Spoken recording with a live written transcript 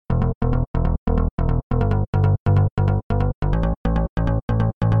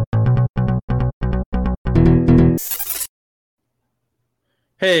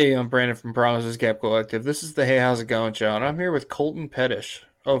Hey, I'm Brandon from Promises Gap Collective. This is the Hey How's It Going show, and I'm here with Colton Petish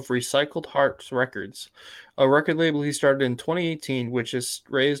of Recycled Hearts Records, a record label he started in 2018, which has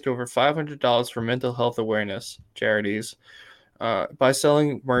raised over $500 for mental health awareness charities by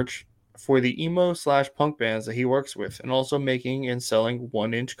selling merch for the emo slash punk bands that he works with, and also making and selling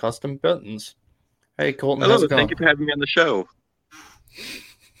 1-inch custom buttons. Hey, Colton, how's Hello, it thank going? you for having me on the show.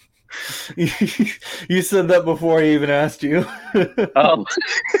 You said that before I even asked you. Oh,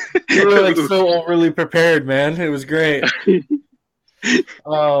 You were like oof. so overly prepared, man. It was great.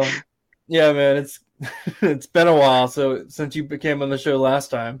 Um, yeah, man, it's it's been a while. So since you came on the show last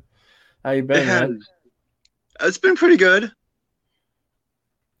time, how you It been, has. man? It's been pretty good.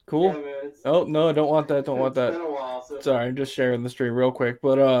 Cool. Yeah, man. Oh no, I don't want that. Don't want that. Been a while. So sorry, I'm just sharing the stream real quick.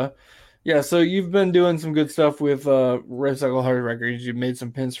 But yeah. So you've been doing some good stuff with Recycle Hard Records. You made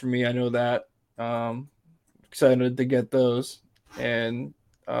some pins for me. I know that. Um, Excited to get those. And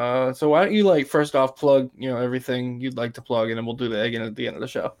so why don't you like first off plug everything you'd like to plug, and then we'll do that again at the end of the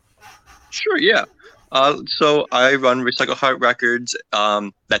show. Sure, yeah. So I run Recycle Heart Records.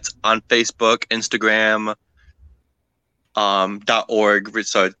 That's on Facebook, Instagram, .org.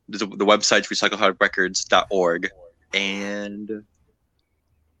 So the website's recycleheartrecords.org. And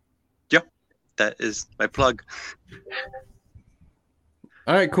yeah, that is my plug.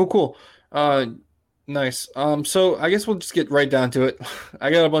 All right, cool, cool. Uh, nice. So I guess we'll just get right down to it.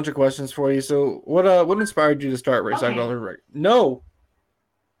 I got a bunch of questions for you. So what inspired you to start Recycle Records? No,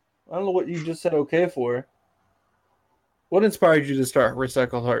 I don't know what you just said. Okay for. What inspired you to start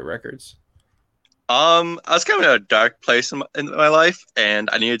Recycled Heart Records? I was kind of in a dark place in my life, and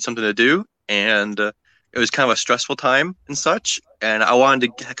I needed something to do, and it was kind of a stressful time and such, and I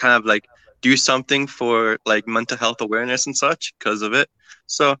wanted to kind of like do something for like mental health awareness and such because of it.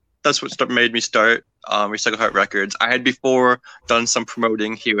 So that's what made me start Recycle Heart Records. I had before done some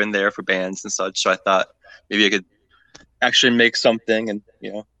promoting here and there for bands and such, so I thought maybe I could actually make something, and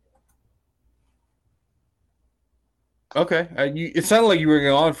Okay, it sounded like you were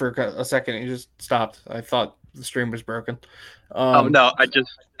going on for a second. And you just stopped. I thought the stream was broken. oh Um, no, I just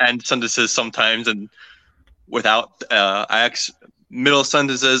end sentences sometimes and without middle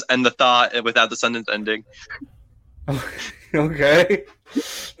sentences and the thought without the sentence ending. okay,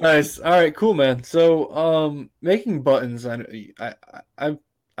 nice. All right, cool, man. So, making buttons. I've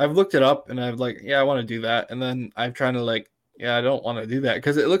I've looked it up and I've like, yeah, I want to do that, and then I'm trying to like, yeah, I don't want to do that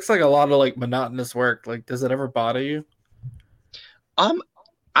because it looks like a lot of like monotonous work. Like, does it ever bother you? Um,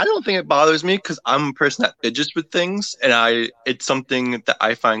 I don't think it bothers me because I'm a person that fidgets with things, and I it's something that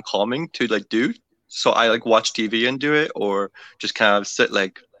I find calming to like do. So I like watch TV and do it, or just kind of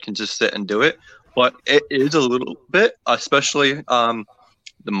can just sit and do it. But it is a little bit, especially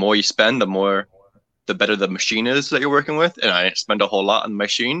the more you spend, the better the machine is that you're working with, and I spend a whole lot on the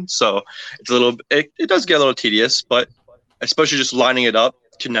machine, so it's a little it does get a little tedious, but especially just lining it up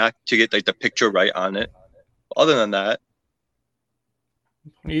to get like the picture right on it. Other than that,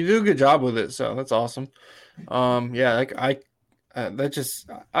 You do a good job with it, so that's awesome. Yeah, like that just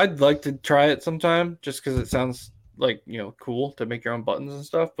I'd like to try it sometime, just because it sounds like cool to make your own buttons and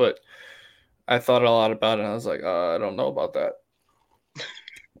stuff. But I thought a lot about it, and I was like, I don't know about that.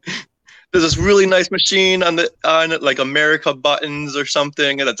 there's this really nice machine on like America buttons or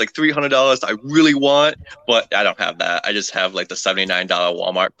something, and it's like $300. I really want, but I don't have that. I just have like the $79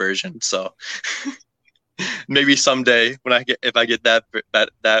 Walmart version. So maybe someday when if I get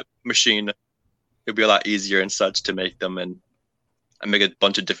that machine, it'll be a lot easier and such to make them, and I make a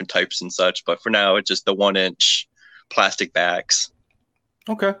bunch of different types and such. But for now, it's just the 1 inch plastic bags.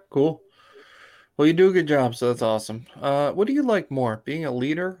 Okay, cool. Well, you do a good job, so that's awesome. What do you like more, being a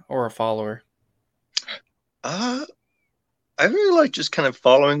leader or a follower? Uh, I really like just kind of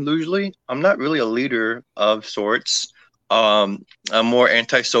following loosely. I'm not really a leader of sorts. I'm more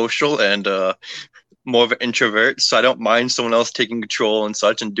antisocial and more of an introvert, so I don't mind someone else taking control and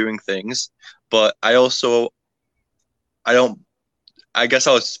such and doing things. But I don't. I guess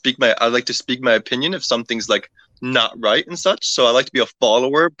I like to speak my opinion if something's like not right and such. So I like to be a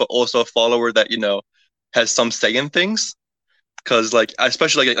follower, but also a follower that has some say in things. Because like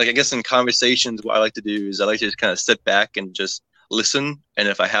especially like I guess in conversations, what I like to do is I like to just kind of sit back and just listen. And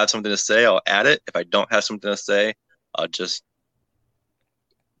if I have something to say, I'll add it. If I don't have something to say, I'll just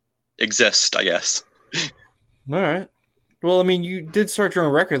exist, I guess. All right. Well, I mean, you did start your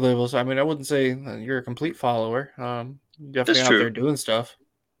own record label, so I mean, I wouldn't say that you're a complete follower. You're That's definitely out true. there doing stuff.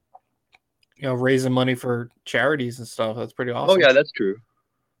 Raising money for charities and stuff. That's pretty Oh awesome. yeah, that's true.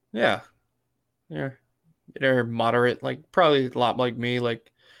 Yeah. Yeah. They're moderate, like probably a lot like me.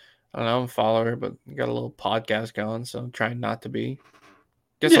 Like I don't know, I'm a follower, but got a little podcast going, so I'm trying not to be.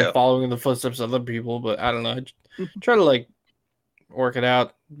 Guess I'm Yeah. following in the footsteps of other people, but I don't know. Try to like work it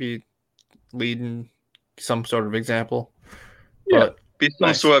out, be leading some sort of example. Yeah. But Be some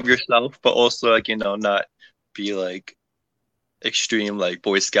nice. sort of yourself, but also like, not be like extreme like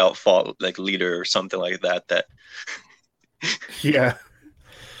Boy Scout fall like leader or something like that. That Yeah.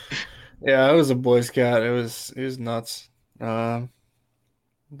 Yeah, I was a Boy Scout. It was nuts. Um,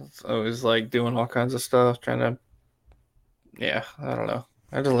 I was like doing all kinds of stuff, trying to yeah, I don't know.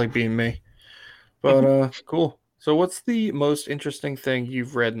 I just like being me. But cool. So what's the most interesting thing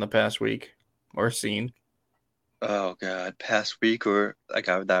you've read in the past week or seen? oh god, past week or like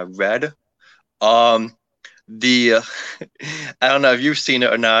that I read. Um the I don't know if you've seen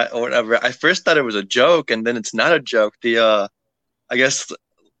it or not or whatever. I first thought it was a joke and then it's not a joke. The I guess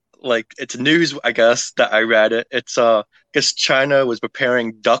like it's news I guess that I read it. It's I guess China was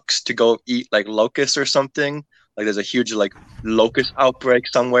preparing ducks to go eat like locusts or something. Like there's a huge like locust outbreak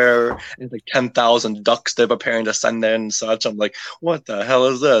somewhere and it's like 10,000 ducks they're preparing to send in and such. I'm like, what the hell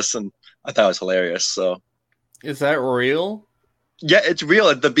is this? And I thought it was hilarious. So Is that real? yeah, it's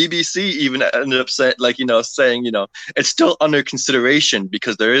real. The BBC even ended up saying, like, saying, it's still under consideration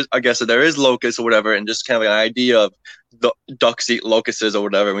because there is, I guess, there is locusts or whatever, and just kind of like an idea of the ducks eat locusts or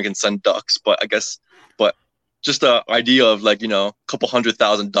whatever, and we can send ducks. But I guess, but just the idea of like, a couple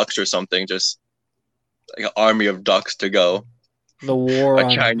 100,000 ducks or something, just like an army of ducks to go, The war a on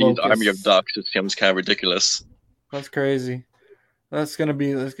Chinese army of locusts. ducks, it seems kind of ridiculous. That's crazy. That's gonna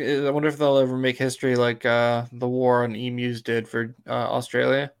be. I wonder if they'll ever make history like the war on emus did for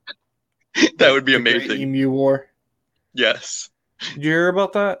Australia, That like would be the Great amazing. Emu War. Yes, Did you hear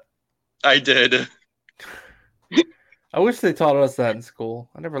about that? I did. I wish they taught us that in school.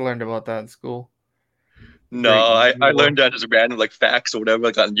 I never learned about that in school. The No, Great Emu I War. learned that as random like facts or whatever,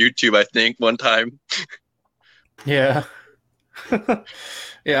 like on YouTube, I think, one time. Yeah.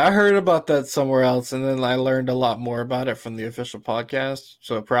 Yeah, I heard about that somewhere else, and then I learned a lot more about it from the official podcast.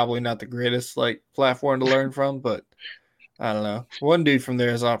 So probably not the greatest like platform to learn from, but I don't know. One dude from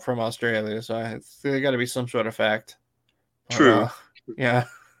there is not from Australia, so it's there got to be some sort of fact. But True. yeah.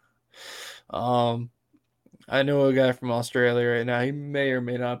 Um, I know a guy from Australia right now. He may or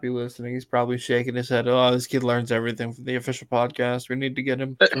may not be listening. He's probably shaking his head. Oh, this kid learns everything from the official podcast. We need to get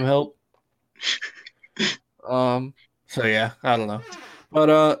him some help. Um, so yeah, I don't know.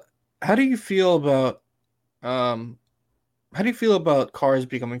 But how do you feel about um how do you feel about cars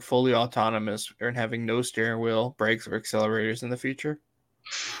becoming fully autonomous and having no steering wheel, brakes, or accelerators in the future?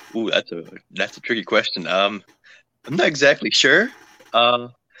 Ooh, that's a tricky question. I'm not exactly sure. Uh,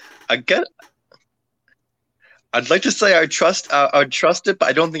 I get. I'd like to say I'd trust it, but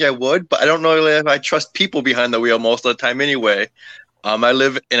I don't think I would. But I don't know if I trust people behind the wheel most of the time anyway. I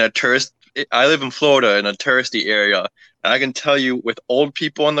live in a tourist. I live in Florida in a touristy area, and I can tell you, with old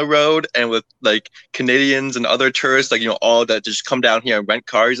people on the road and with like Canadians and other tourists, like all that just come down here and rent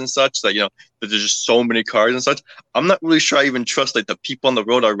cars and such. Like there's just so many cars and such. I'm not really sure I even trust like the people on the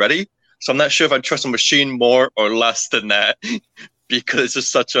road already. So I'm not sure if I trust a machine more or less than that because it's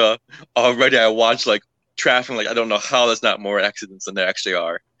just such a. Already I watch like traffic, like I don't know how there's not more accidents than there actually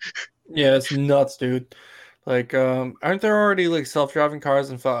are. Yeah, it's nuts, dude. Like, aren't there already like self-driving cars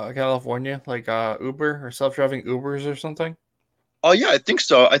in California, like Uber or self-driving Ubers or something? Oh yeah, I think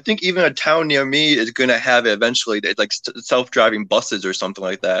so. I think even a town near me is going to have it eventually, like self-driving buses or something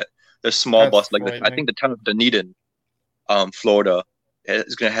like that. There's small That's bus, like I frightening. think the town of Dunedin, Florida,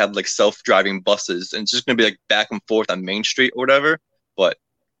 is going to have like self-driving buses, and it's just going to be like back and forth on Main Street or whatever. But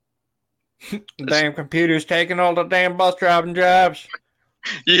it's, Damn computers taking all the damn bus driving jobs.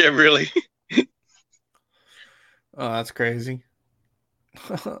 yeah, really. Oh, that's crazy.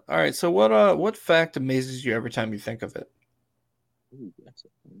 All right, so what fact amazes you every time you think of it? Ooh,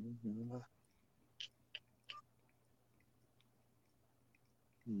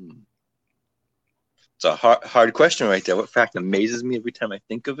 hmm. It's a hard question right there. What fact amazes me every time I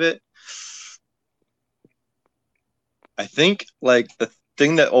think of it? I think like the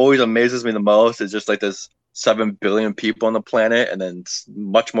thing that always amazes me the most is just like there's 7 billion people on the planet, and then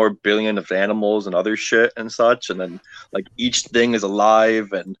much more billion of animals and other shit and such, and then like each thing is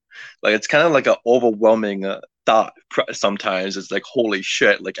alive, and like it's kind of like an overwhelming thought. Sometimes it's like holy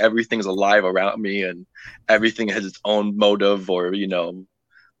shit, like everything's alive around me, and everything has its own motive or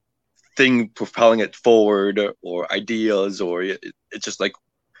thing propelling it forward or ideas, or it's just like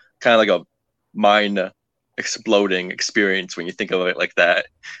kind of like a mind exploding experience when you think of it like that.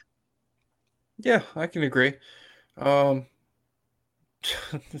 Yeah, I can agree. Um,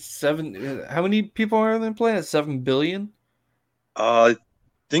 seven. How many people are on the planet? 7 billion. I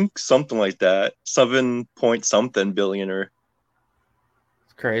think something like that. 7 point something billion or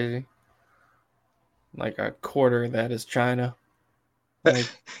It's crazy. Like a quarter of that is China. Like,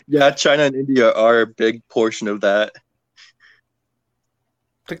 Yeah, China and India are a big portion of that.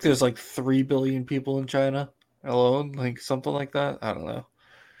 I think there's like 3 billion people in China alone, like something like that. I don't know.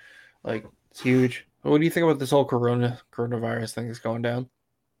 Like, it's huge. What do you think about this whole coronavirus thing that's going down?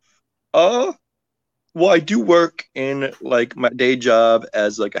 Uh, well, I do work in like my day job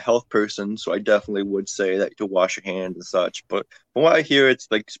as like a health person, so I definitely would say that to wash your hands and such. But from what I hear, it's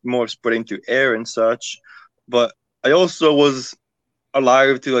like more spreading through air and such. But I also was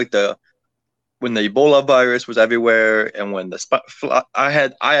alive to like the when the Ebola virus was everywhere, and when I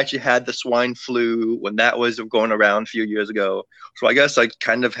actually had the swine flu when that was going around a few years ago. So I guess I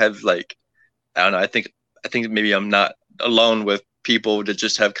kind of have like I don't know. I think maybe I'm not alone with people that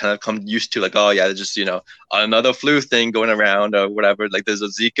just have kind of come used to like, oh yeah, there's just another flu thing going around or whatever. Like there's a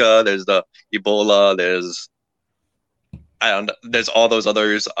Zika, there's the Ebola, there's I don't know, there's all those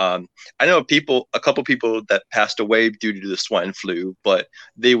others. I know a couple people that passed away due to the swine flu, but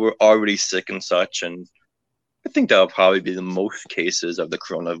they were already sick and such. And I think that'll probably be the most cases of the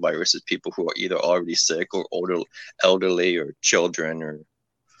coronavirus is people who are either already sick or older, elderly, or children, or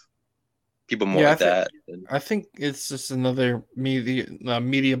people more Yeah, like that. And I think it's just another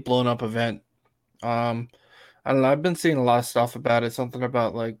media blown up event. Um, I don't know. I've been seeing a lot of stuff about it. Something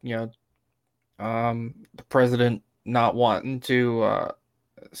about like the president not wanting to.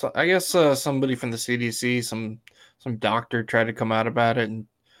 So I guess somebody from the CDC, some doctor tried to come out about it, and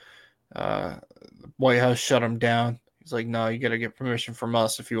the White House shut him down. He's like, no, you got to get permission from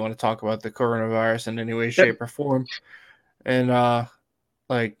us if you want to talk about the coronavirus in any way, yep. shape, or form. And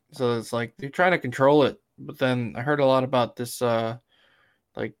like, so it's like they're trying to control it. But then I heard a lot about this,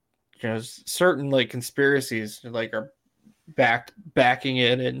 like, certain like conspiracies like are backing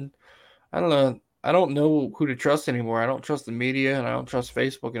it, and I don't know. I don't know who to trust anymore. I don't trust the media, and I don't trust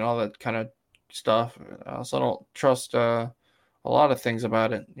Facebook and all that kind of stuff. I also don't trust a lot of things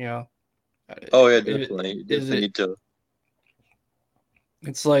about it. Oh yeah, It, definitely. You is definitely it? need to.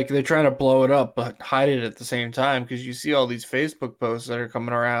 It's like they're trying to blow it up, but hide it at the same time because you see all these Facebook posts that are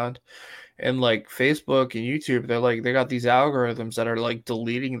coming around, and like Facebook and YouTube, they got these algorithms that are like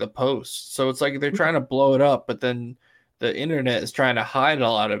deleting the posts. So it's like they're trying to blow it up, but then the internet is trying to hide a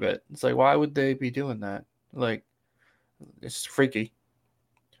lot of it. It's like why would they be doing that? Like it's freaky.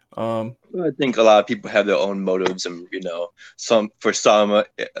 I think a lot of people have their own motives, and some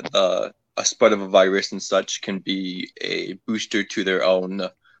a spread of a virus and such can be a booster to their own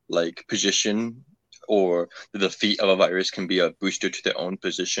like position, or the defeat of a virus can be a booster to their own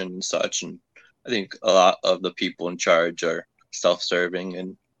position and such. And I think a lot of the people in charge are self-serving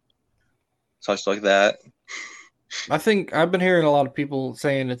and such like that. I think I've been hearing a lot of people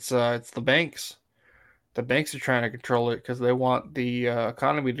saying it's the banks. The banks are trying to control it because they want the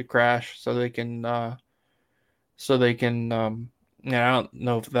economy to crash so they can I don't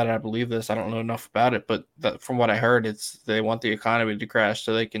know if that I believe this. I don't know enough about it, but from what I heard, it's they want the economy to crash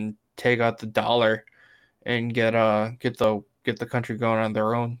so they can take out the dollar and get the country going on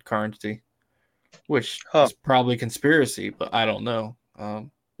their own currency, which Huh. is probably conspiracy, but I don't know.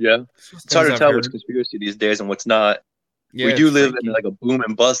 Yeah. It's just It's hard things to I've tell what's heard. conspiracy these days and what's not. We Yeah, do it's live in freaky. like a boom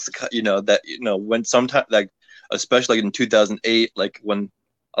and bust, that when sometimes like especially like in 2008, like when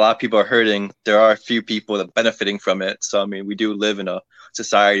a lot of people are hurting, there are a few people that are benefiting from it. So I mean, we do live in a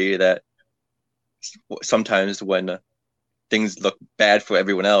society that sometimes when things look bad for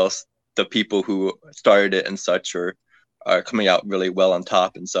everyone else, the people who started it and such are coming out really well on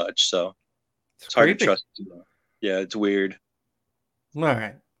top and such. So It's it's hard to creepy. trust. Yeah, it's weird. All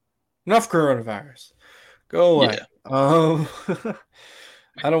right, enough coronavirus. Go away. Yeah.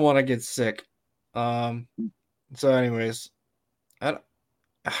 I don't want to get sick. Um, so anyways, I,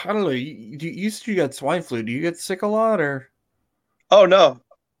 I don't know. You said you got swine flu. Do you get sick a lot or? Oh no,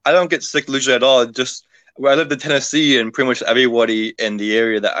 I don't get sick usually at all. Just where I lived in Tennessee, and pretty much everybody in the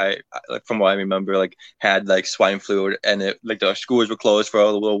area that like from what I remember, like had like swine flu, and it like the schools were closed for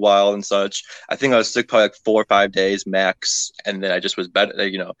a little while and such. I think I was sick probably like 4 or 5 days max, and then I just was better.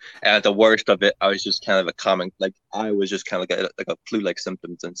 And at the worst of it, I was just kind of a common like I was just kind of like a flu-like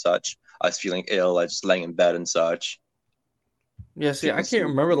symptoms and such. I was feeling ill. I just laying in bed and such. Yeah, see, I Feeling can't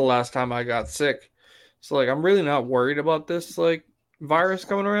remember the sleepy. last time I got sick. So like I'm really not worried about this like virus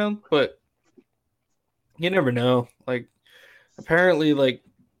coming around, but you never know. Like apparently like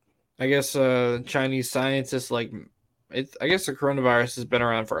I guess Chinese scientists like I guess the coronavirus has been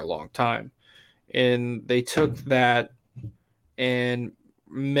around for a long time. And they took that and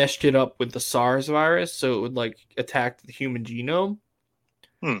meshed it up with the SARS virus so it would like attack the human genome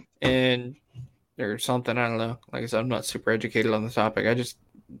Hmm. and or something. I don't know. Like I said, I'm not super educated on the topic. I just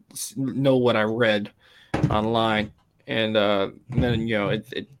know what I read online, and then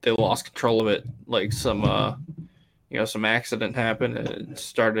they lost control of it. Like some accident happened, and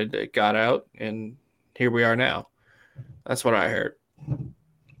it got out, and here we are now. That's what I heard.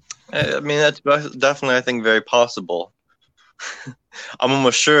 I mean, that's definitely, I think, very possible. I'm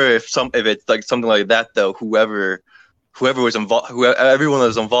almost sure if it's like something like that though, whoever was involved, whoever everyone that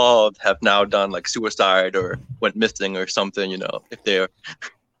was involved have now done like suicide or went missing or something. If they're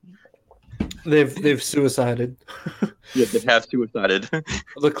They've suicided. yeah, they have suicided.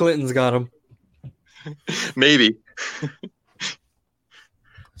 The Clintons got them. Maybe.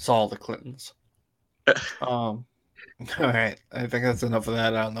 It's all the Clintons. All right. I think that's enough of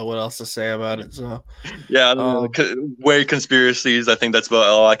that. I don't know what else to say about it. So Yeah, I don't know. Way conspiracies. I think that's about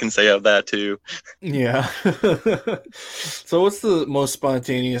all I can say of that too. yeah. So what's the most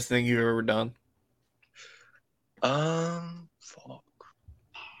spontaneous thing you've ever done? Fuck.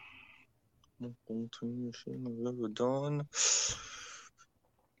 Most spontaneous thing I've ever done.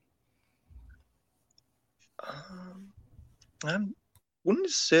 I wouldn't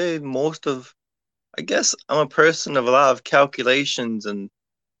say most of. I guess I'm a person of a lot of calculations and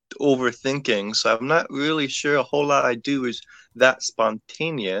overthinking, so I'm not really sure a whole lot I do is that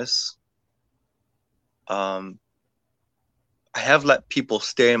spontaneous. Um, I have let people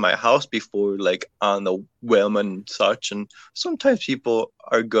stay in my house before, like on the whim and such, and sometimes people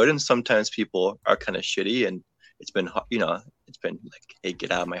are good and sometimes people are kind of shitty, and it's been like, hey,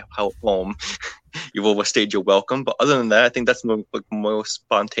 get out of my home. You've overstayed your welcome. But other than that, I think that's the most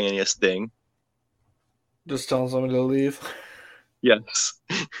spontaneous thing. Just telling somebody to leave. Yes.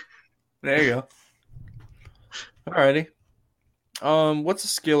 There you go. Alrighty. What's a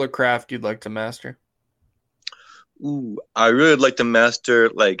skill or craft you'd like to master? Ooh, I really like to master,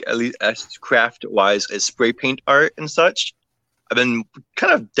 like, at least as craft wise as spray paint art and such. I've been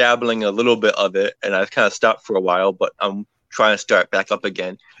kind of dabbling a little bit of it, and I've kind of stopped for a while, but I'm trying to start back up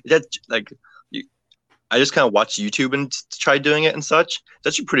again. That's like, I just kind of watch YouTube and try doing it and such. It's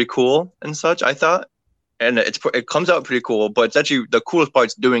actually pretty cool and such, I thought, and it comes out pretty cool. But it's actually the coolest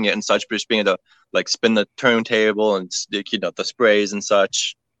part's doing it and such, but just being able to like spin the turntable and the sprays and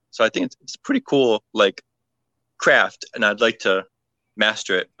such. So I think it's pretty cool, like craft, and I'd like to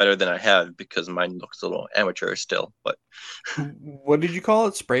master it better than I have because mine looks a little amateur still. But What did you call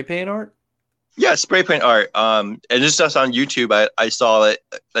it? Spray paint art? yeah, spray paint art. And just on YouTube, I saw it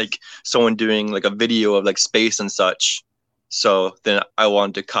like someone doing like a video of like space and such. So then I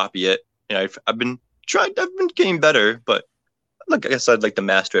wanted to copy it, and I've been trying. I've been getting better, but look, I guess I'd like to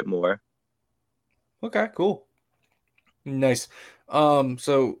master it more. Okay, cool. Nice.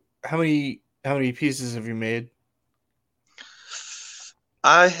 So how many pieces have you made?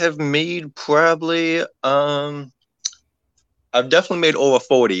 I have made probably I've definitely made over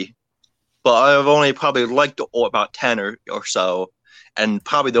 40, but I've only probably liked about 10 or so, and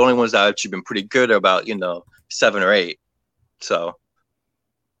probably the only ones that have actually been pretty good are about 7 or 8. So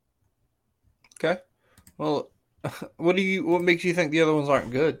Okay. Well, what makes you think the other ones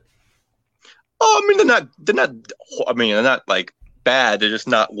aren't good? oh, I mean they're not. I mean they're not like bad. They're just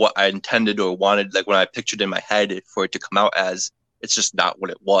not what I intended or wanted. Like when I pictured in my head for it to come out as. It's just not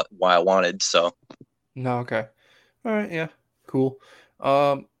what I wanted. So No, okay. All right, yeah. Cool.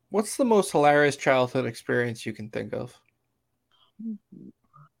 What's the most hilarious childhood experience you can think of?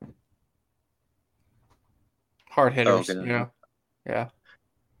 Hard hitters, okay. Yeah.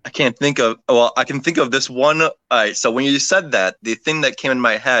 I can't think of. Well, I can think of this one. All right. So when you said that, the thing that came in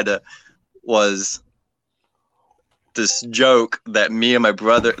my head was this joke that me and my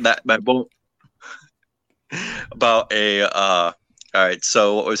brother that my both about a all right,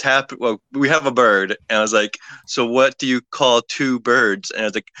 so what was happening? Well, we have a bird, and I was like, "So what do you call two birds?" And I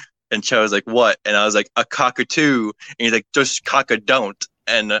was like, and Cho was like, "What?" And I was like, "A cockatoo." And he's like, "Just cock a don't."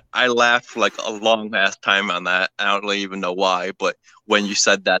 And I laughed for like a long ass time on that. I don't really even know why, but when you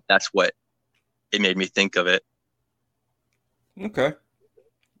said that, that's what it made me think of it. Okay.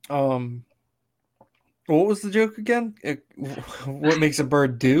 Um, what was the joke again? What makes a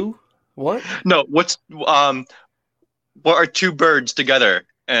bird do? What? No, what are two birds together?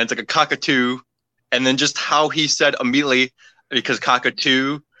 And it's like a cockatoo, and then just how he said immediately because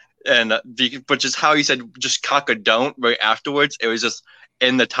cockatoo, and but just how he said just cock a don't right afterwards. It was just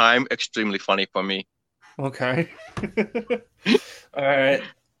in the time extremely funny for me. Okay. All right.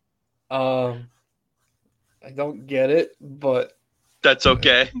 Um, I don't get it, but That's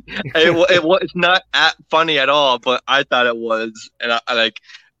okay. It's not funny at all, but I thought it was, and I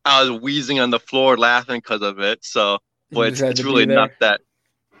was wheezing on the floor laughing because of it. So, you but just had it's to be really not there. that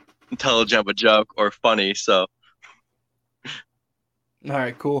intelligent of a joke or funny. So All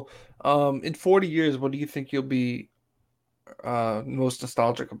right, cool. In 40 years, what do you think you'll be most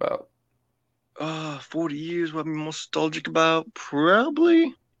nostalgic about? 40 years, what I'm most nostalgic about?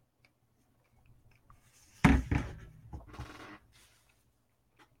 Probably.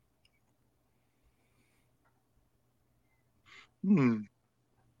 Hmm.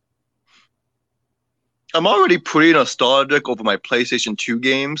 I'm already pretty nostalgic over my PlayStation 2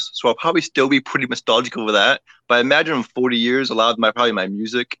 games, so I'll probably still be pretty nostalgic over that. But I imagine in 40 years, a lot of my probably my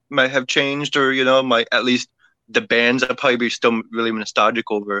music might have changed, or my at least the bands I'll probably be still really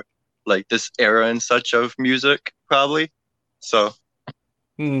nostalgic over, like this era and such of music, probably. So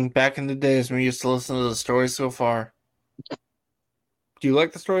Back in the days when we used to listen to the story so far. Do you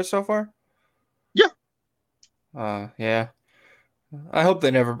like the story so far? yeah, Yeah. I hope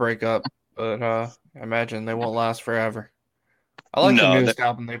they never break up, but I imagine they won't last forever. I like the no, newest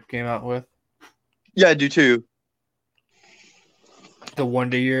album they came out with, yeah, I do too. The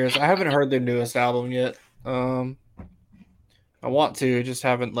Wonder Years. I haven't heard their newest album yet. Um, I want to, just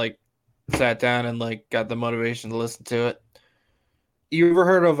haven't like sat down and like got the motivation to listen to it. You ever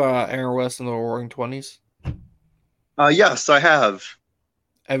heard of Aaron West and the Roaring Twenties? Yes, I have.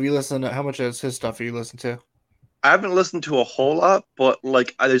 Have you listened to how much of his stuff have you listened to? I haven't listened to a whole lot, but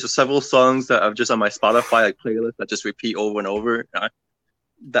like there's several songs that I've just on my Spotify like playlist that just repeat over and over.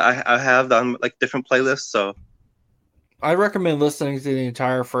 That I have on like different playlists. So I recommend listening to the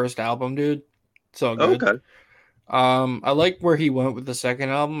entire first album, dude. So good. okay, I like where he went with the second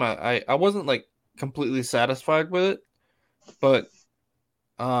album. I wasn't like completely satisfied with it, but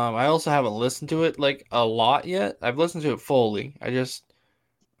I also haven't listened to it like a lot yet. I've listened to it fully.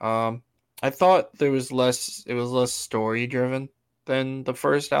 Um I thought there was less it was less story driven than the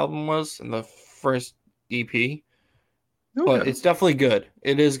first album was and the first EP, but okay, it's definitely good.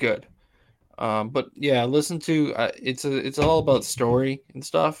 It is good. But yeah, listen to it's all about story and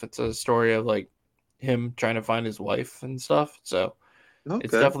stuff. It's a story of like him trying to find his wife and stuff. So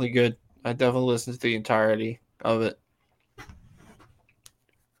it's okay. definitely good. I definitely listened to the entirety of it.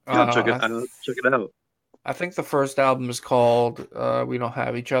 Yeah, check it I out. Check it out. I think the first album is called "We Don't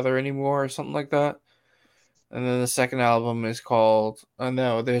Have Each Other Anymore" or something like that, and then the second album is called.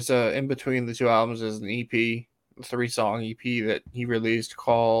 No, there's a in between the two albums is an EP, a 3 song EP that he released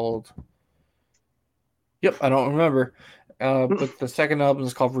called. Yep, I don't remember. But the second album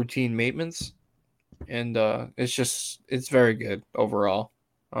is called Routine Maintenance, and it's very good overall.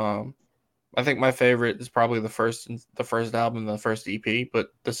 Um, I think my favorite is probably the first album, the first EP, but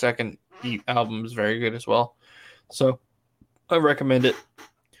the second album is very good as well. So I recommend it.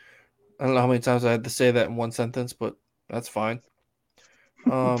 I don't know how many times I had to say that in one sentence, but that's fine.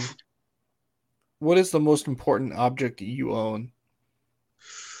 Um, what is the most important object you own?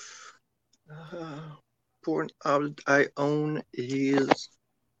 Important object I own is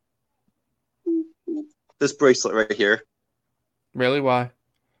this bracelet right here. Really? Why?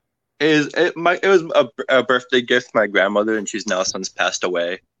 It was a birthday gift from my grandmother, and she's now since passed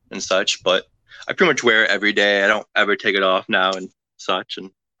away and such. But I pretty much wear it every day. I don't ever take it off now and such.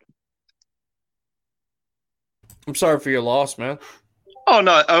 And I'm sorry for your loss, man. oh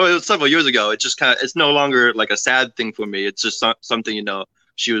no, it was several years ago. It's just kind of it's no longer like a sad thing for me. It's just something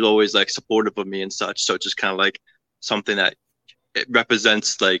she was always like supportive of me and such. So it's just kind of like something that it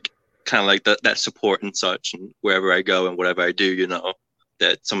represents like kind of like that support and such. And wherever I go and whatever I do,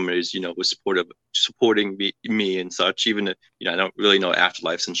 that somebody's was supporting me and such. Even if I don't really know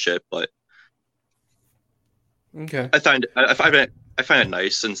afterlives and shit, but Okay. I find it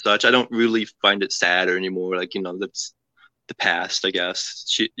nice and such. I don't really find it sad or anymore. Like that's the past, I guess.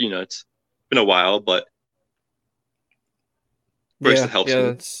 It's been a while, but bracelet Yeah, helps yeah,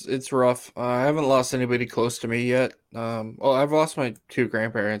 me. it's rough. I haven't lost anybody close to me yet. Well, I've lost my two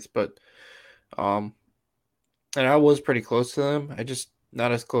grandparents, but um, and I was pretty close to them. I just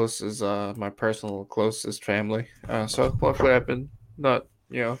not as close as my personal closest family. So luckily I've been not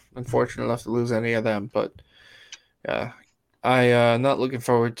unfortunate enough to lose any of them. But yeah, I not looking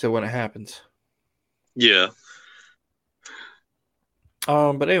forward to when it happens. Yeah.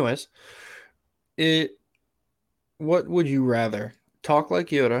 But anyways, it what would you rather talk like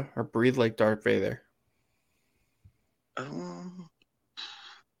Yoda or breathe like Darth Vader? Um,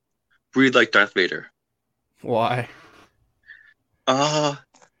 Breathe like Darth Vader. Why? Uh,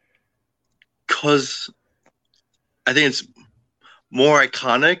 cause I think it's more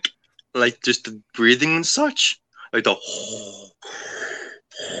iconic, like just the breathing and such, like the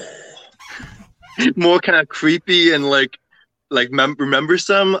more kind of creepy and like remember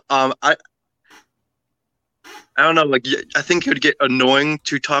some. I don't know. Like, I think it would get annoying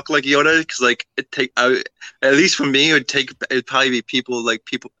to talk like Yoda because, like, at least for me, it'd probably be people.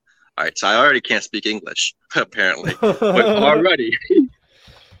 All right, so I already can't speak English apparently, but already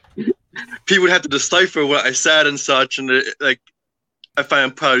people would have to decipher what I said and such, and like, I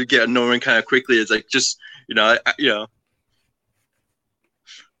find it probably get annoying kind of quickly. It's like just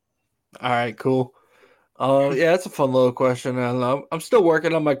All right, cool. Yeah, that's a fun little question. I don't know. I'm still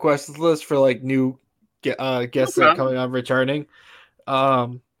working on my questions list for like new no guests that are problem. coming on returning.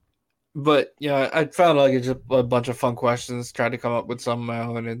 Um, but yeah, I found like it's just a bunch of fun questions. Tried to come up with some of my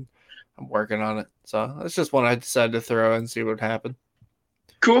own, and I'm working on it. So that's just one I decided to throw and see what happened.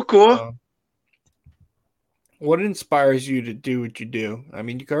 Cool, cool. Uh, what inspires you to do what you do? I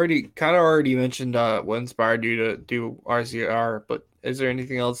mean, you already mentioned what inspired you to do RCR, but is there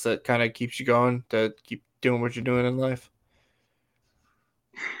anything else that kind of keeps you going to keep doing what you're doing in life?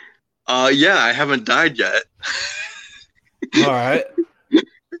 Yeah, I haven't died yet. All right.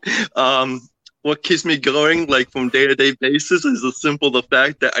 um, what keeps me going, like from day to day basis, is the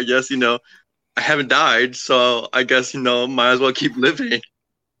fact that I guess I haven't died, so I guess might as well keep living.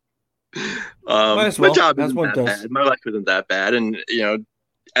 Might as My well. job That's isn't what it that does. bad. My life isn't that bad, and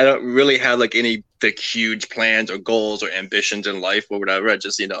I don't really have like any like huge plans or goals or ambitions in life or whatever. I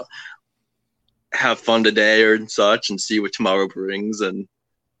just have fun today or such, and see what tomorrow brings. And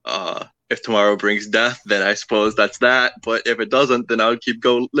if tomorrow brings death, then I suppose that's that. But if it doesn't, then I'll keep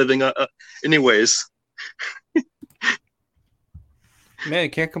go living anyways. Man,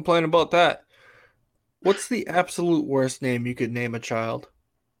 can't complain about that. What's the absolute worst name you could name a child?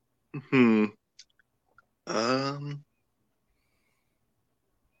 Hmm. Um.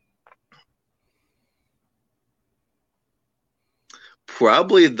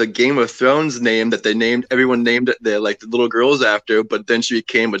 Probably the Game of Thrones name that everyone named it the like the little girls after, but then she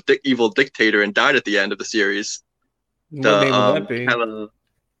became a evil dictator and died at the end of the series. What The name would that be?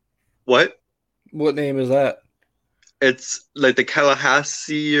 what? What name is that? It's like the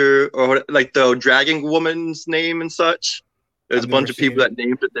Tallahassee or like the Dragon Woman's name and such. There's I've a never bunch of seen people it. that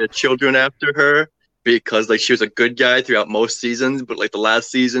named their children after her because like she was a good guy throughout most seasons, but like the last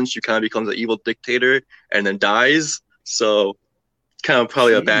season she kind of becomes an evil dictator and then dies. So it's kind of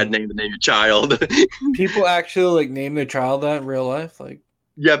probably a bad Gee. name to name your child. People actually like name their child that in real life? Like,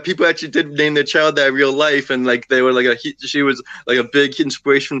 Yeah, people actually did name their child that in real life, and like they were like she was like a big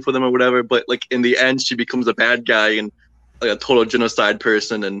inspiration for them or whatever. But like in the end, she becomes a bad guy and like a total genocide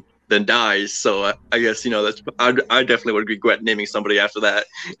person, and then dies. So I guess that's I definitely would regret naming somebody after that,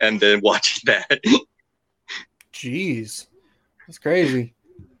 and then watching that. jeez. That's crazy.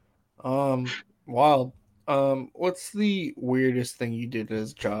 Um, wild. What's the weirdest thing you did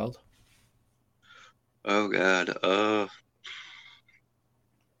as a child? Oh God,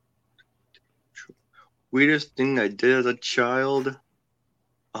 weirdest thing I did as a child.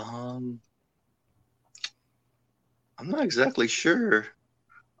 Um, I'm not exactly sure.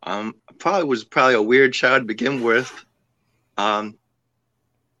 Probably was probably a weird child to begin with. Um,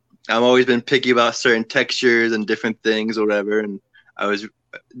 I've always been picky about certain textures and different things or whatever, and I was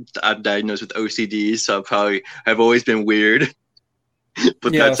I'm diagnosed with OCD, so I've always been weird,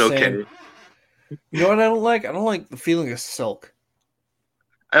 but Yeah, that's same. okay. You know what I don't like? I don't like the feeling of silk.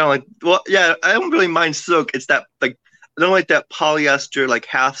 I don't like well, yeah, I don't really mind silk. It's that like I don't like that polyester like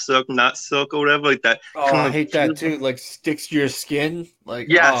half silk, not silk or whatever, like that Oh, kind I of hate that too. Like sticks to your skin.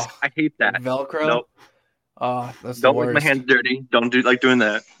 Like, yes, oh, I hate like that. Velcro. Nope, Oh, that's the don't like my worst. hands dirty. Don't do like doing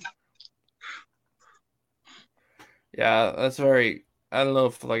that. Yeah, that's very. I don't know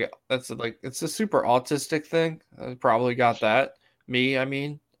if like it's a super autistic thing. I probably got that. Me, I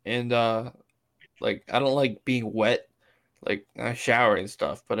mean, and like I don't like being wet. Like I shower and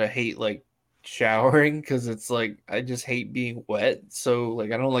stuff, but I hate like showering because it's like I just hate being wet. So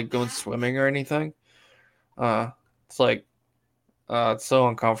like I don't like going swimming or anything. Uh, it's like it's so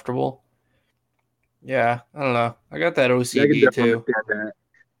uncomfortable. Yeah, I don't know. I got that Yeah, I can OCD definitely too. understand that.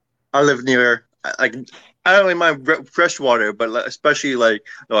 I live near like I don't really mind fresh water, but especially like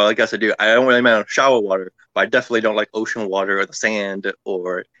well, I guess I do. I don't really mind shower water, but I definitely don't like ocean water or the sand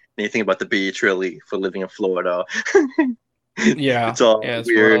or anything about the beach really for living in Florida. Yeah, It's all yeah,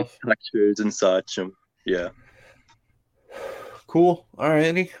 it's weird rough. textures and such. Yeah. Cool.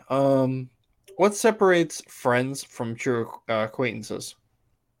 Alrighty. What separates friends from true acquaintances?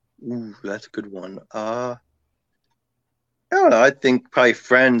 Ooh, that's a good one. I don't know. I think probably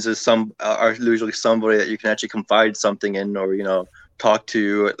friends is some are usually somebody that you can actually confide something in, or talk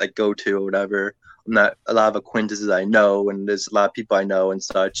to, like go to, or whatever. I'm not a lot of acquaintances I know, and there's a lot of people I know and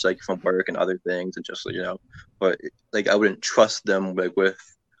such, like from work and other things, and just but like I wouldn't trust them like with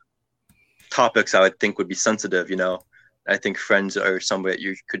topics I would think would be sensitive. I think friends are somebody that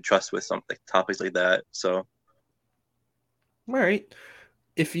you could trust with something topics like that. So, All right.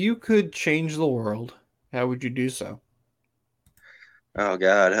 If you could change the world, how would you do so? oh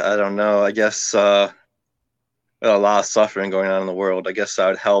God, I don't know. I guess a lot of suffering going on in the world. I guess I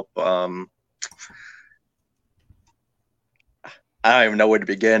would help. I don't even know where to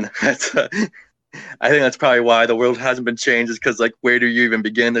begin. I think that's probably why the world hasn't been changed. Is because like, where do you even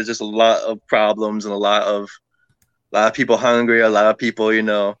begin? There's just a lot of problems and a lot of people hungry, a lot of people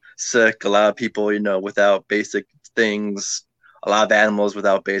sick, a lot of people without basic things, a lot of animals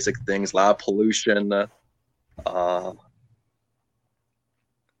without basic things, a lot of pollution, a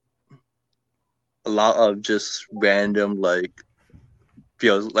lot of just random like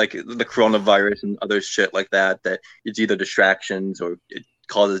feels like the coronavirus and other shit like that. That it's either distractions or it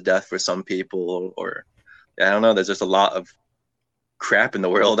causes death for some people, or I don't know. There's just a lot of crap in the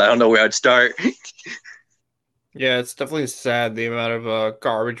world. I don't know where I'd start. Yeah, it's definitely sad the amount of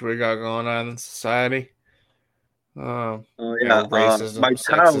garbage we got going on in society. Oh yeah, Racism, my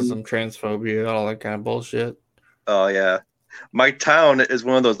town. sexism, transphobia, all that kind of bullshit. Oh yeah, my town is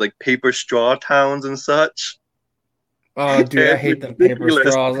one of those like paper straw towns and such. Oh, dude, I It's hate them paper ridiculous.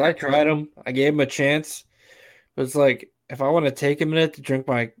 straws. I tried them. I gave them a chance, but it's like if I want to take a minute to drink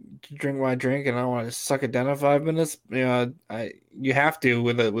my drink and I want to suck it down in 5 minutes, I you have to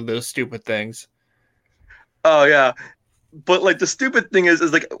with those stupid things. Oh yeah, but like the stupid thing is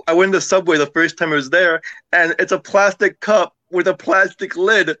like I went to Subway the first time I was there, and it's a plastic cup with a plastic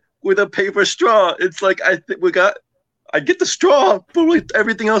lid with a paper straw. It's like I think I get the straw, but like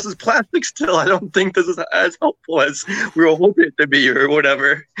everything else is plastic still. I don't think this is as helpful as we were hoping it to be or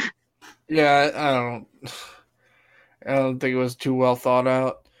whatever. Yeah, I don't think it was too well thought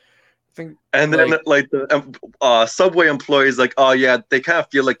out. I think And then like like the Subway employees like, oh yeah, they kind of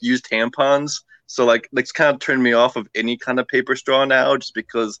feel like used tampons. So like it's kind of turned me off of any kind of paper straw now, just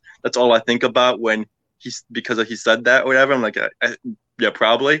because that's all I think about when because he said that or whatever. I'm like, yeah,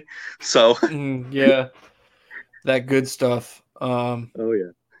 probably. So, yeah, that good stuff. oh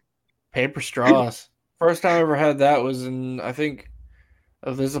yeah. Paper straws. First time I ever had that was in I think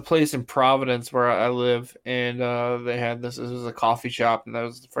there's a place in Providence where I live, and they had this. This was a coffee shop, and that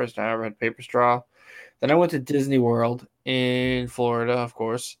was the first time I ever had paper straw. Then I went to Disney World in Florida, of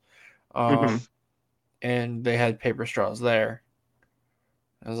course, Mhm. um, and they had paper straws there.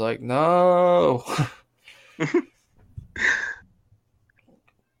 I was like, no.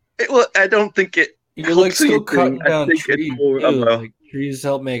 Well, I don't think it You're like helps still anything. cutting I down think it's trees more of too. a Like trees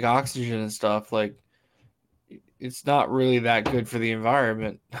help make oxygen and stuff. Like it's not really that good for the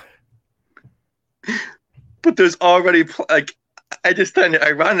environment. but there's already like I just find it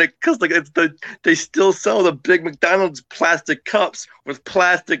ironic because like they still sell the big McDonald's plastic cups with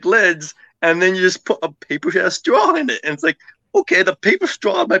plastic lids, and then you just put a paper straw in it, and it's like okay, the paper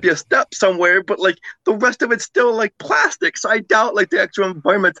straw might be a step somewhere, but like the rest of it's still like plastic. So I doubt like the actual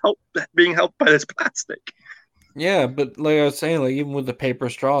environment's being helped by this plastic. Yeah, but like I was saying, like even with the paper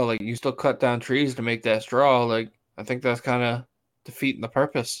straw, like you still cut down trees to make that straw. Like I think that's kind of defeating the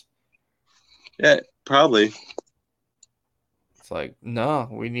purpose. Yeah, probably. It's like, no,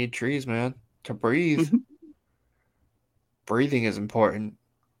 we need trees, man, to breathe. Breathing is important.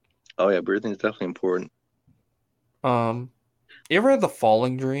 Oh yeah, breathing is definitely important. Um, you ever had the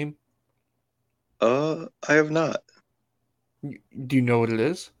falling dream? I have not. Do you know what it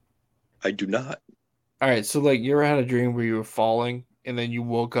is? I do not. All right, so like you ever had a dream where you were falling and then you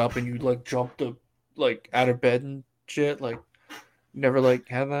woke up and you like jumped up like out of bed and shit? Like never like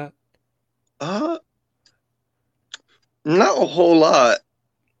had that? Uh, not a whole lot.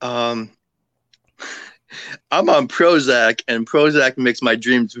 Um, I'm on Prozac, and Prozac makes my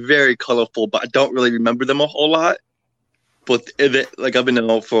dreams very colorful, but I don't really remember them a whole lot. But like I've been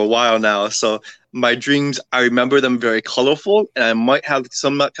in for a while now, so my dreams I remember them very colorful, and I might have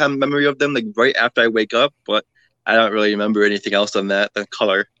some kind of memory of them like right after I wake up, but I don't really remember anything else on that the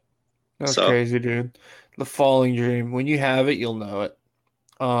color. That's So crazy, dude. The falling dream. When you have it, you'll know it.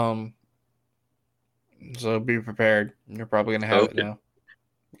 Um, so be prepared. You're probably gonna have it okay. now.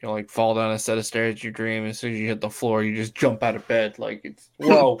 You'll like fall down a set of stairs in your dream. As soon as you hit the floor, you just jump out of bed. Like it's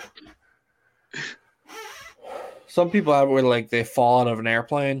whoa. Some people have it where like they fall out of an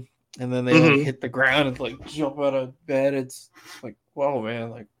airplane and then they like Hmm. hit the ground and like jump out of bed. It's like whoa, man.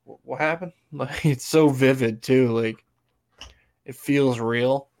 Like what happened? Like it's so vivid too. Like it feels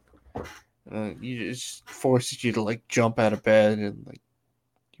real. You just forces you to like jump out of bed and like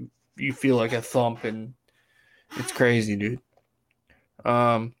you feel like a thump and it's crazy, dude.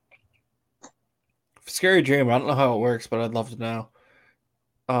 Um, scary dream. I don't know how it works, but I'd love to know.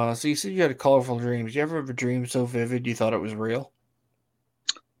 So you said you had a colorful dream. Did you ever have a dream so vivid you thought it was real?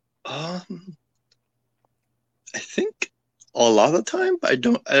 Um, I think a lot of the time, but I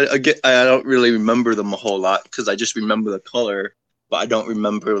don't really remember them a whole lot because I just remember the color, but I don't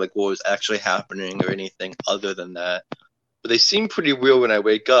remember like what was actually happening or anything other than that. But they seem pretty real when I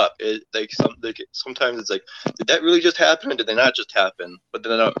wake up. Sometimes it's like, did that really just happen or did they not just happen? But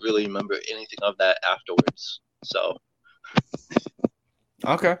then I don't really remember anything of that afterwards. So,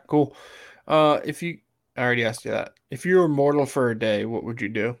 Okay, cool. If you, I already asked you that. If you were mortal for a day, what would you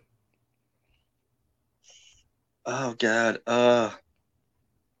do? oh God,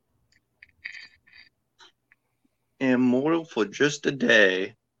 immortal for just a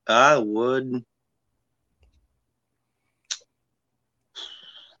day. I would.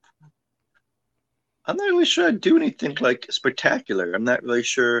 I'm not really sure I'd do anything like spectacular. I'm not really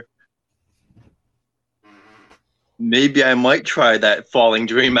sure. Maybe I might try that falling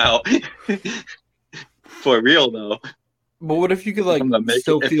dream out for real though. But what if you could If I'm like gonna make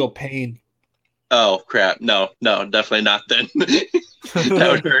it, still if feel pain? oh crap, no, no, definitely not. Then that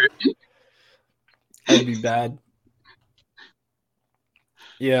would hurt. That'd be bad.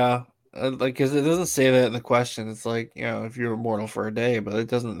 Yeah, like because it doesn't say that in the question. It's like if you're immortal for a day, but it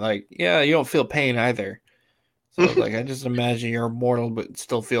doesn't like you don't feel pain either. So like I just imagine you're immortal but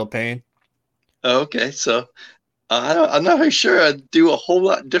still feel pain. Okay, so I'm not really sure I'd do a whole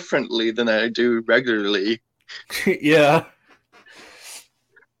lot differently than I do regularly. Yeah.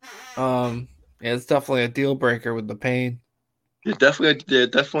 Um. Yeah, it's definitely a deal breaker with the pain. It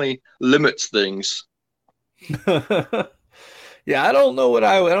definitely limits things. Yeah, I don't know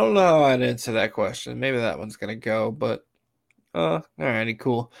I don't know how I'd answer that question. Maybe that one's gonna go, but alrighty,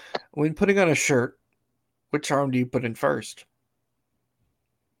 cool. When putting on a shirt, which arm do you put in first?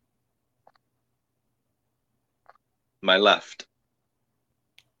 My left.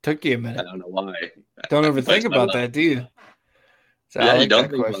 Took you a I minute. don't know why, Don't ever but think it's my about left. that, do you? So I Yeah, you like don't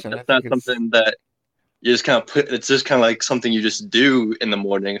that think about it. question. I That's think not it's something that you just kind of put. It's just kind of like something you just do in the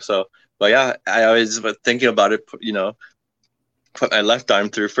morning. So, but yeah, I always was thinking about it. Put my left arm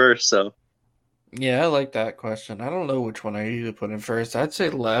through first. So, yeah, I like that question. I don't know which one I usually put in first. I'd say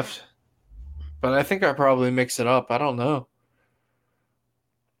left, but I think I probably mix it up. I don't know.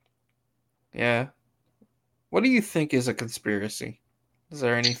 Yeah. What do you think is a conspiracy? Is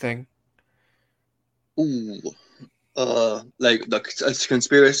there anything? ooh, like a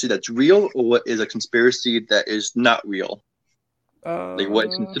conspiracy that's real, or what is a conspiracy that is not real? Like what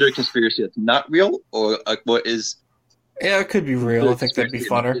is Uh, considered a conspiracy that's not real, or what is yeah, it could be real. considered I a think that'd be conspiracy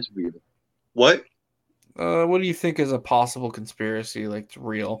and funner. is real? What? What do you think is a possible conspiracy, like it's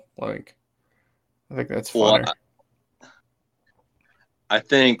real? Like, I think that's Well, funner. I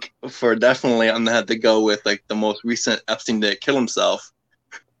think for definitely I'm gonna have to go with like the most recent Epstein didn't kill himself.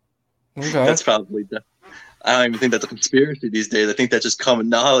 Okay. That's probably I don't even think that's a conspiracy these days. I think that's just common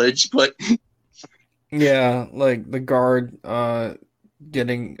knowledge. But Yeah, like the guard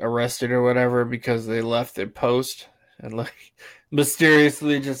getting arrested or whatever because they left their post and like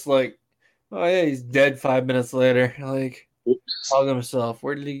mysteriously just like, oh yeah, he's dead 5 minutes later. Like oops. hung himself.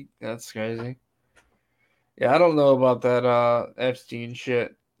 Where did he? That's crazy. Yeah, I don't know about that Epstein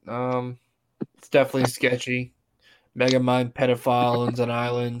shit. It's definitely sketchy. Megamind pedophile owns an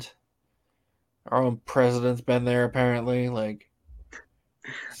island. Our own president's been there apparently. Like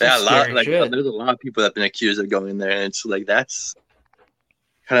some Yeah, a lot scary like shit. there's a lot of people that have been accused of going there, and it's like that's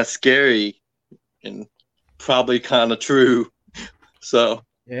kind of scary and probably kind of true. So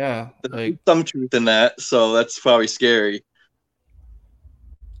Yeah, there's like some truth in that. So that's probably scary.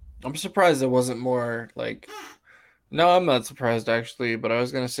 I'm surprised there wasn't more like no, I'm not surprised actually, but I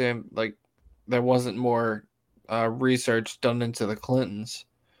was gonna say like there wasn't more research done into the Clintons.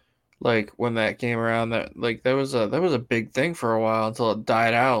 Like when that came around, that like that was a big thing for a while until it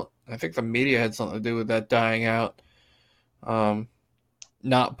died out. I think the media had something to do with that dying out, um,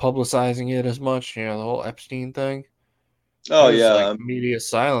 not publicizing it as much. The whole Epstein thing. Oh There was yeah, like media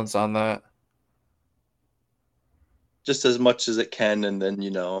silence on that. just as much as it can, and then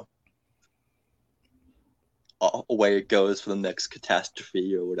away it goes for the next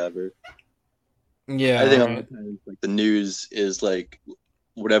catastrophe or whatever. I Yeah, think a lot right. of times like the news is like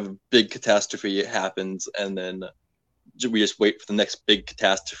whatever big catastrophe happens, and then we just wait for the next big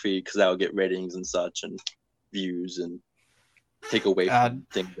catastrophe because that'll get ratings and such and views and take away from God,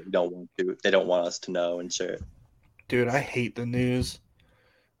 things that we don't want to. They don't want us to know and share. dude, I hate the news.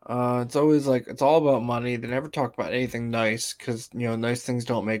 It's always like it's all about money. They never talk about anything nice because nice things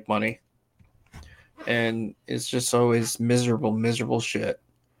don't make money, and it's just always miserable, miserable shit.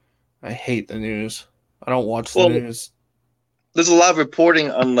 I hate the news. I don't watch the Well, news. there's a lot of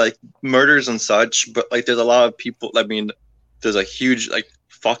reporting on like murders and such, but like there's a lot of people. I mean, there's a huge like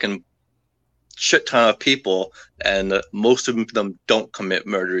fucking shit ton of people, and most of them don't commit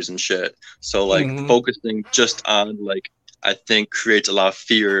murders and shit. So like Hmm. focusing just on like I think creates a lot of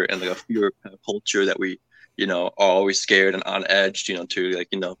fear and like a fear kind of culture that we are always scared and on edge. To like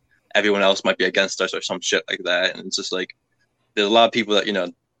everyone else might be against us or some shit like that, and it's just like there's a lot of people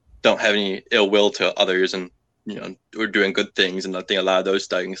that don't have any ill will to others and we're doing good things, and I think a lot of those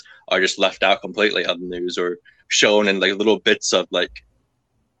things are just left out completely on the news or shown in like little bits of like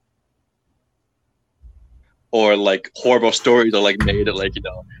or like horrible stories are like made at like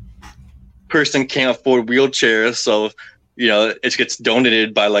person can't afford wheelchairs, so it gets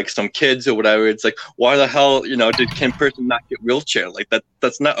donated by like some kids or whatever. It's like, why the hell can person not get wheelchair? Like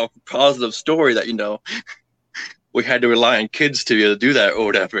that's not a positive story that we had to rely on kids to be able to do that or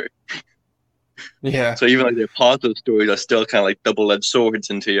whatever. Yeah, So even like their positive stories are still kind of like double-edged swords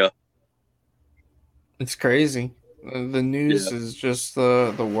into you. it's crazy. The Yeah. news is just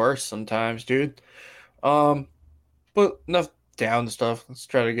the worst sometimes, dude. Um, but enough down stuff. Let's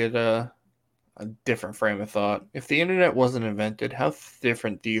try to get a different frame of thought. If the internet wasn't invented, how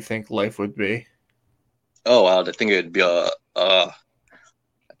different do you think life would be? Oh wow, I think it'd be I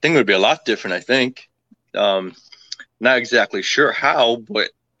think it would be a lot different. I think. Um, Not exactly sure how,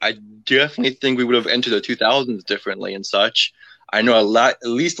 but I definitely think we would have entered the 2000s differently and such. I know a lot, at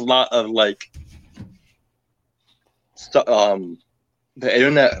least a lot of like, the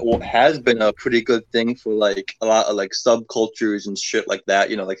internet has been a pretty good thing for like a lot of like subcultures and shit like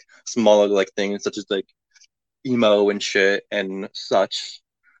that. Like smaller like things such as like emo and shit and such.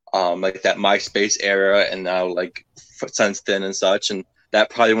 Like that MySpace era, and now like since then and such, and that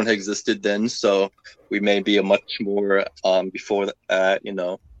probably wouldn't have existed then. So we may be a much more before that. I don't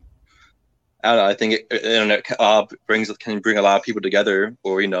know. I think internet can bring a lot of people together.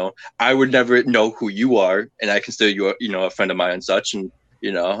 Or I would never know who you are, and I consider you a friend of mine and such, and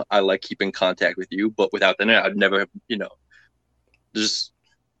I like keeping contact with you. But without the internet, I'd never have just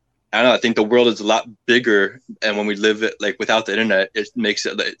I don't know. I think the world is a lot bigger, and when we live it like without the internet, it makes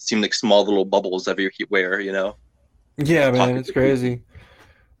it seem like small little bubbles everywhere. Yeah, man, Pockets it's of people. crazy.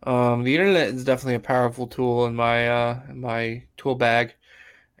 The internet is definitely a powerful tool in my tool bag,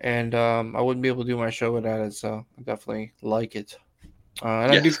 and I wouldn't be able to do my show without it. So I definitely like it,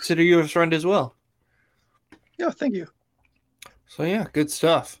 and I do Yes. consider you a friend as well. Yeah. Thank you. So yeah, good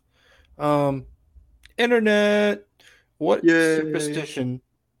stuff. Um, internet. What Yay. superstition?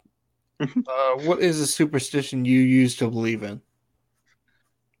 What is a superstition you used to believe in?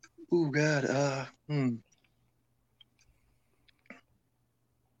 Oh God. Uh,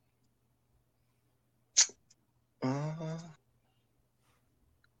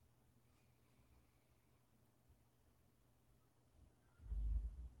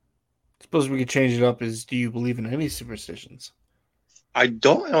 Suppose we could change it up. Is do you believe in any superstitions? I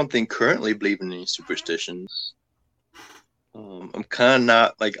don't. I don't think currently believe in any superstitions. I'm kind of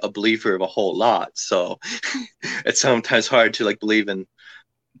not like a believer of a whole lot, so it's sometimes hard to like believe in.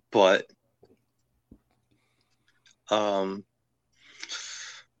 But um,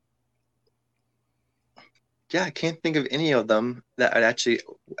 yeah, I can't think of any of them that I actually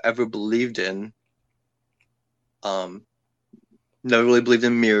ever believed in. Um, Never really believed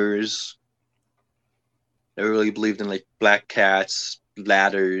in mirrors. Never really believed in like black cats,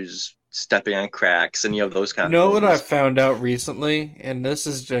 ladders, stepping on cracks, any of those You kind of know what I things. found out recently, and this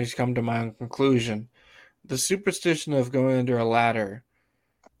has just come to my own conclusion. The superstition of going under a ladder,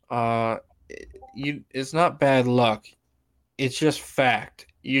 uh, it's not bad luck. It's just fact.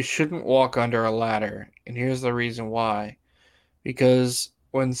 You shouldn't walk under a ladder, and here's the reason why. Because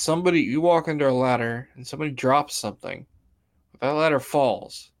when you walk under a ladder and somebody drops something, if that ladder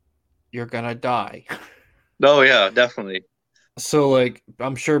falls, you're gonna die. Oh yeah, definitely. So like,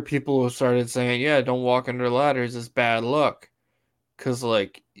 I'm sure people have started saying, "Yeah, don't walk under ladders. It's bad luck." Because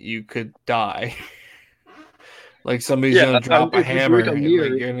like you could die. Like somebody's Yeah, gonna drop a if you break hammer a and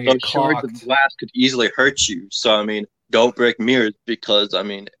like mirror, you're gonna get those shards of clocked. glass could easily hurt you. So I mean, don't break mirrors because I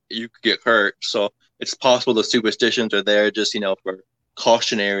mean you could get hurt. So it's possible the superstitions are there just for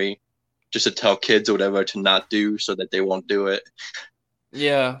cautionary, just to tell kids or whatever to not do so that they won't do it.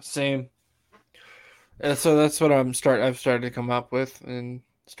 Yeah, same. And so that's what I've started to come up with and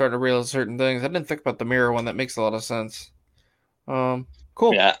start to realize certain things. I didn't think about the mirror one. That makes a lot of sense.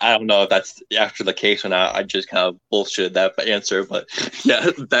 Cool. Yeah, I don't know if that's actually the case or not. I just kind of bullshit that answer, but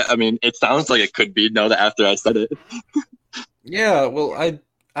yeah, that I mean, it sounds like it could be. No, that after I said it. Yeah. Well, I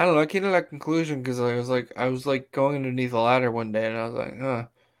don't know. I came to that conclusion because I was like going underneath a ladder one day and I was like, huh.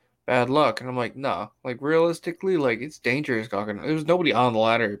 bad luck. And I'm like, no, like realistically, like it's dangerous talking. There was nobody on the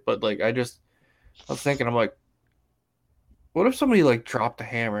ladder, but like I was thinking, I'm like, what if somebody like dropped a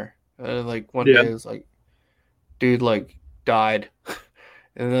hammer? Like one Yeah. day it's like, dude like died.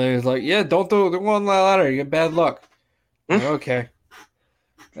 And then he's like, yeah, don't go on the ladder, you get bad luck. I'm like, okay,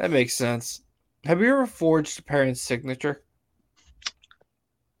 that makes sense. Have you ever forged a parent's signature?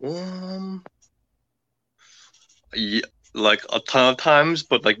 Um, yeah, like a ton of times,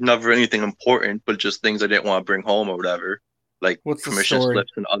 but like never anything important, but just things I didn't want to bring home or whatever, like What's the permission story?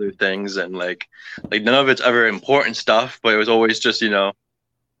 slips and other things, and like none of it's ever important stuff, but it was always just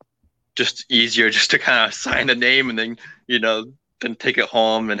just easier just to kind of sign the name and then then take it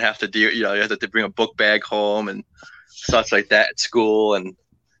home and have to deal, you have to bring a book bag home and such like that at school, and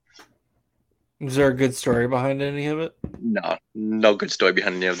Is there a good story behind any of it? no good story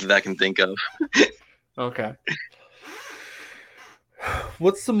behind that I can think of. Okay.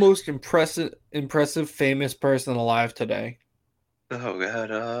 What's the most impressive famous person alive today? Oh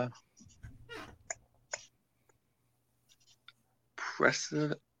God,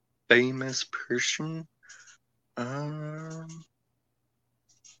 impressive famous person. Um,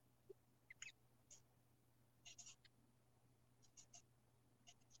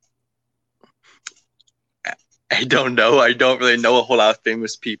 I don't know. I don't really know a whole lot of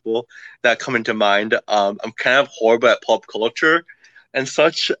famous people that come into mind. I'm kind of horrible at pop culture and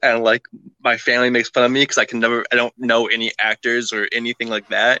such, and like my family makes fun of me because I don't know any actors or anything like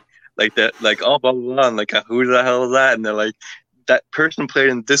that. Like that, like oh blah blah blah, and like who the hell is that? And they're like, that person played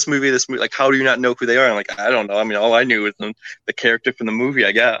in this movie. Like, how do you not know who they are? I'm like, I don't know. I mean, all I knew was the character from the movie,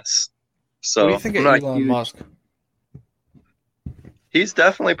 I guess. What do you So think I'm of not Elon huge. Musk? He's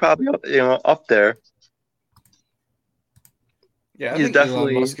definitely probably up there. Yeah, I He's think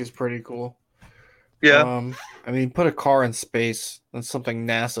Elon definitely Musk is pretty cool. yeah. I mean, put a car in space. That's something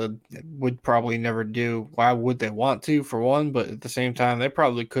NASA would probably never do. Why would they want to, for one? But at the same time, they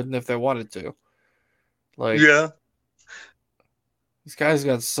probably couldn't if they wanted to. Like, Yeah, this guy's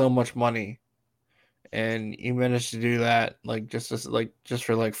got so much money, and he managed to do that, just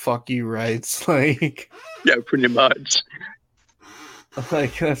for like fuck you rights. yeah, pretty much.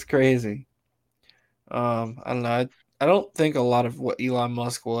 Like that's crazy. I don't know. I don't think a lot of what Elon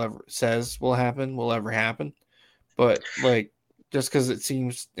Musk will ever says will ever happen. But like, just because it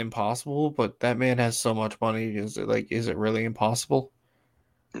seems impossible, but that man has so much money, is it really impossible?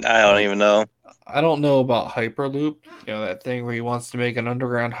 I don't Like, even know. I don't know about Hyperloop, that thing where he wants to make an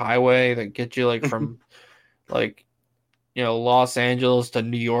underground highway that gets you like from like Los Angeles to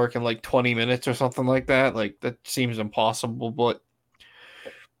New York in like 20 minutes or something like that. Like that seems impossible, but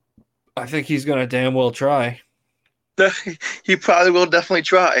I think he's gonna damn well try. He probably will definitely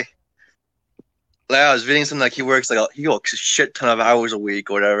try. Like I was reading something like he works a shit ton of hours a week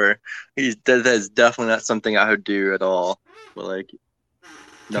or whatever. That is definitely not something I would do at all. But like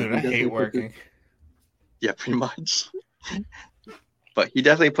no, Dude, he I hate definitely puts his working. yeah, pretty much. But he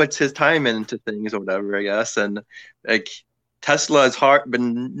definitely puts his time into things or whatever, I guess. And like Tesla has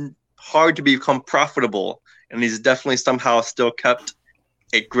been hard to become profitable, and he's definitely somehow still kept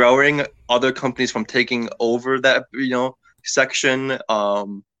it growing. Other companies from taking over that section.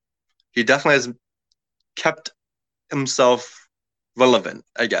 He definitely has kept himself relevant,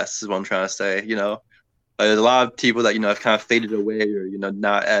 I guess is what I'm trying to say. Like, there's a lot of people that have kind of faded away or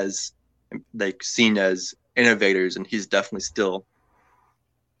not as like seen as innovators, and he's definitely still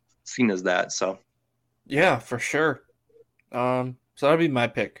seen as that. So Yeah, for sure. So that'd be my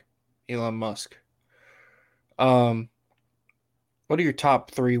pick, Elon Musk. Um, what are your top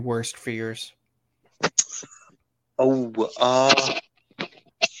three worst fears? oh,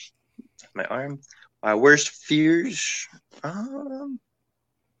 my arm, my worst fears. Um,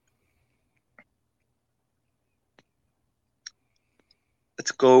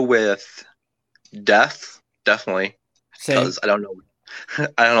 let's go with death, definitely, Same. because I don't know,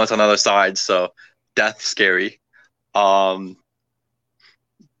 I don't know what's on the other side. So death scary. Um,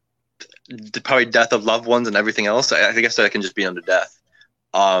 probably death of loved ones and everything else. I guess that I can just be under death.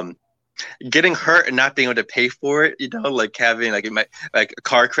 Um, getting hurt and not being able to pay for it, like having like a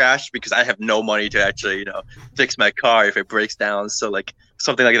car crash because I have no money to actually, fix my car if it breaks down. So like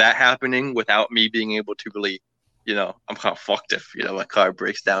something like that happening without me being able to really, I'm kind of fucked if, my car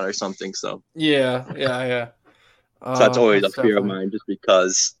breaks down or something. Yeah, yeah, yeah. So that's always a That's fear of definitely mine just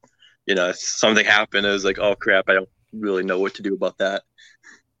because, if something happened, it was like, oh crap, I don't really know what to do about that.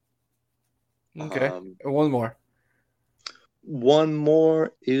 okay. Um, One more. one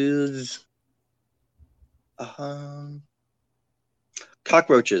more is um,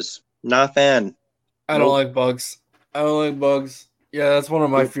 cockroaches. Not a fan. I don't Nope. like bugs. I don't like bugs. Yeah, that's one of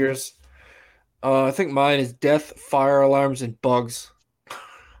my fears. I think mine is death, fire alarms, and bugs.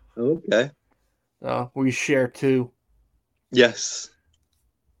 Okay. We share two. Yes.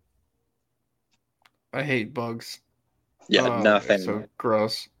 I hate bugs. Yeah, not a They're fan. so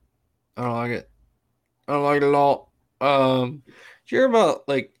gross. I don't like it. I don't like it at all. Did you hear about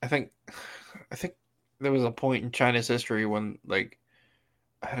like I think there was a point in China's history when like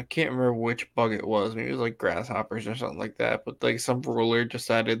I can't remember which bug it was. Maybe it was like grasshoppers or something like that. But like some ruler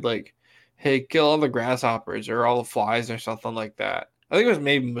decided like, hey, kill all the grasshoppers or all the flies or something like that. I think it was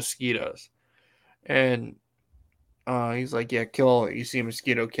maybe mosquitoes. And he's like, yeah, kill all it. You see a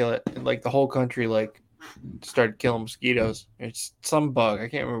mosquito, kill it. And like the whole country like started killing mosquitoes. It's some bug. I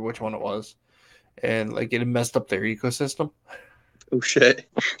can't remember which one it was. And like it messed up their ecosystem. Oh shit.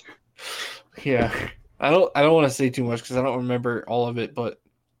 Yeah. I don't want to say too much because I don't remember all of it, but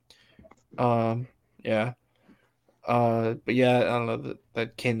um yeah. But yeah, I don't know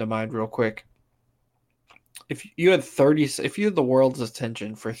that came to mind real quick. If you had the world's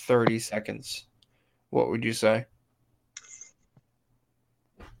attention for 30 seconds, what would you say?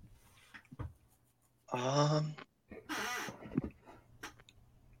 Um,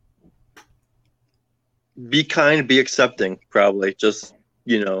 be kind, be accepting, probably. Just,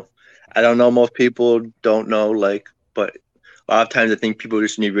 you know, I don't know, most people don't know, like, but a lot of times I think people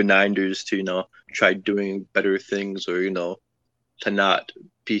just need reminders to, try doing better things or, to not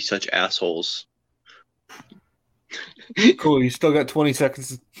be such assholes. Cool, you still got 20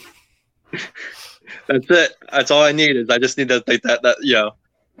 seconds. That's it. That's all I need is I just need that, like,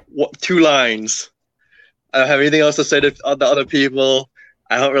 two lines. I don't have anything else to say to the other people.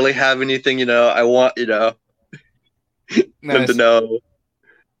 I don't really have anything, I want, them to Nice. know.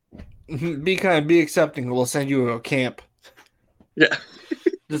 Be kind, be accepting. We'll send you to a camp. Yeah.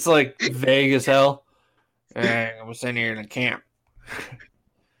 It's like vague as hell. And we'll send you to a camp.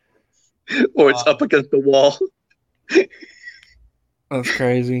 Or it's Uh, up against the wall. that's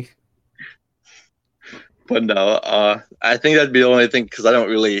crazy. But no, I think that'd be the only thing because I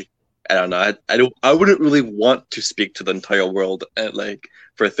don't know, I wouldn't really want to speak to the entire world at like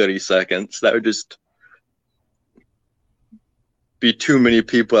for 30 seconds. That would just be too many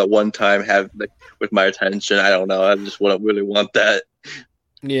people at one time have like with my attention. I don't know. I just wouldn't really want that.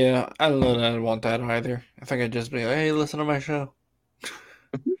 Yeah, I don't know that I'd want that either. I think I'd just be like, hey, listen to my show.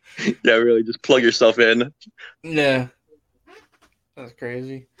 Yeah, really, just plug yourself in. Yeah, that's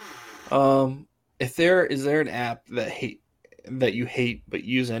crazy. Um, if there is there an app that you hate but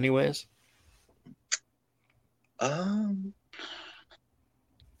use anyways? Um,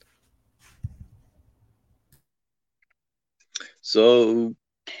 so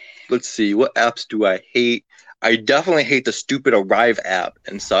let's see, what apps do I hate? I definitely hate the stupid Arrive app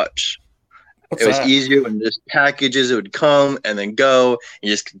and such. What's It was that? easier when just packages it would come and then go.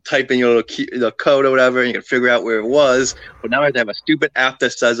 You just type in your little the code or whatever, and you can figure out where it was. But now I have to have a stupid app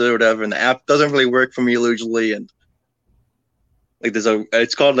that says it or whatever, and the app doesn't really work for me usually. And like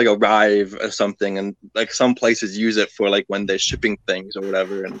it's called like Arrive or something, and like some places use it for like when they're shipping things or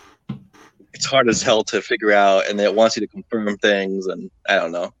whatever, and it's hard as hell to figure out. And it wants you to confirm things, and I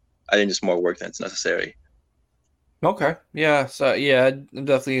don't know. I think it's more work than it's necessary. Okay. Yeah. So yeah, I'm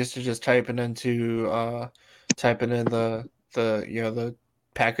definitely used to just typing in the the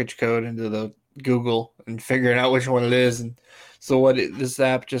package code into the Google and figuring out which one it is. And so this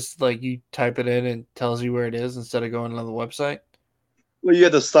app just like you type it in and tells you where it is instead of going on the website. Well, you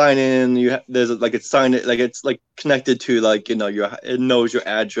have to sign in. There's like it's signed it like it's like connected to like your it knows your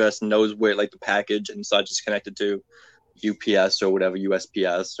address, knows where like the package and such is connected to UPS or whatever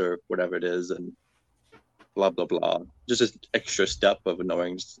USPS or whatever it is, and blah blah blah. Just an extra step of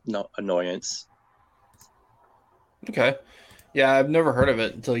annoyance. No annoyance. Okay. Yeah, I've never heard of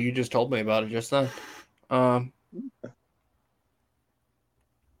it until you just told me about it just then. Um,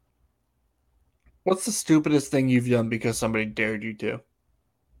 what's the stupidest thing you've done because somebody dared you to?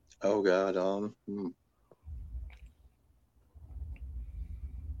 Oh God.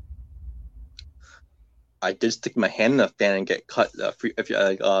 I did stick my hand in a fan and get cut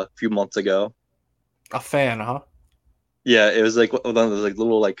a few months ago. A fan, huh? Yeah, it was like one of those like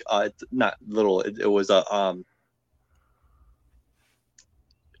little like not little. It was a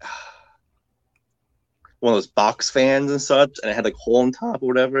one of those box fans and such, and it had like a hole on top or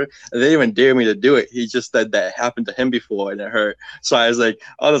whatever. And they didn't even dare me to do it. He just said that it happened to him before and it hurt. So I was like,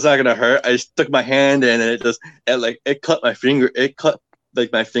 "Oh, that's not gonna hurt." I stuck my hand in and it cut my finger. It cut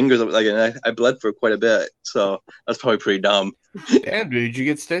like my fingers like, and I bled for quite a bit. So that's probably pretty dumb. Damn, dude, did you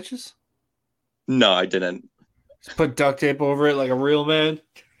get stitches? No, I didn't. Just put duct tape over it like a real man.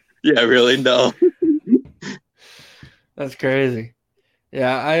 Yeah, really, no. That's crazy.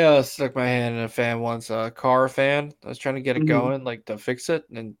 Yeah, I stuck my hand in a fan once, a car fan. I was trying to get it Hmm. going, like to fix it,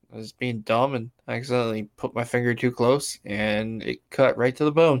 and I was being dumb and I accidentally put my finger too close and it cut right to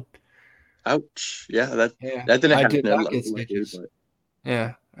the bone. Ouch. Yeah, that Yeah, that didn't I did happen, not get luckily, stitches. but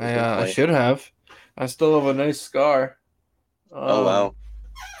Yeah, it's I definitely. should have. I still have a nice scar. Oh Um, wow.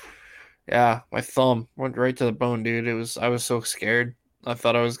 yeah, my thumb went right to the bone, dude. I was so scared. I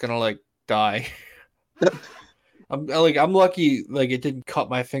thought I was gonna like die. I'm lucky like it didn't cut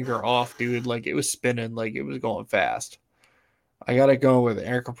my finger off, dude. Like it was spinning, like it was going fast. I got it going with an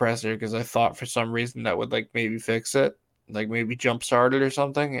air compressor because I thought for some reason that would like maybe fix it, like maybe jump start it or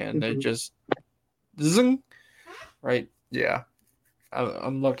something, and it Mhm. just zing, right. Yeah,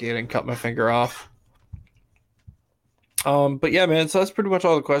 I'm lucky I didn't cut my finger off. But yeah, man. So that's pretty much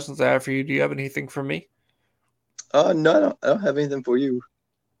all the questions I have for you. Do you have anything for me? No, I don't have anything for you.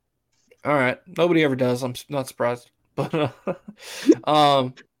 All right. Nobody ever does. I'm not surprised. But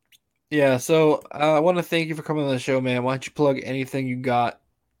um, yeah. So I want to thank you for coming on the show, man. Why don't you plug anything you got?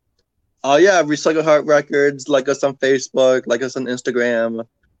 Yeah, Recycle Heart Records. Like us on Facebook, like us on Instagram.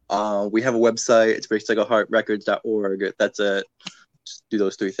 We have a website. It's recycleheartrecords.org. That's it. Just do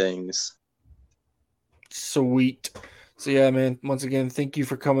those three things. Sweet. So yeah, man. Once again, thank you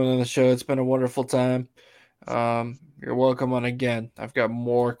for coming on the show. It's been a wonderful time. You're welcome on again. I've got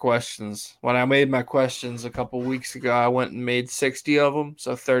more questions. When I made my questions a couple weeks ago, I went and made 60 of them,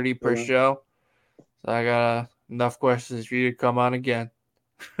 so 30 per Uh, show. So I got enough questions for you to come on again.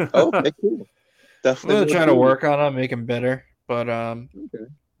 I'm okay, cool. Definitely gonna will try to do. work on them, make them better. But Okay.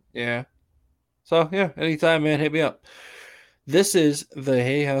 yeah. So yeah, anytime, man, hit me up. This is the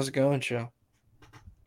Hey, how's it going show.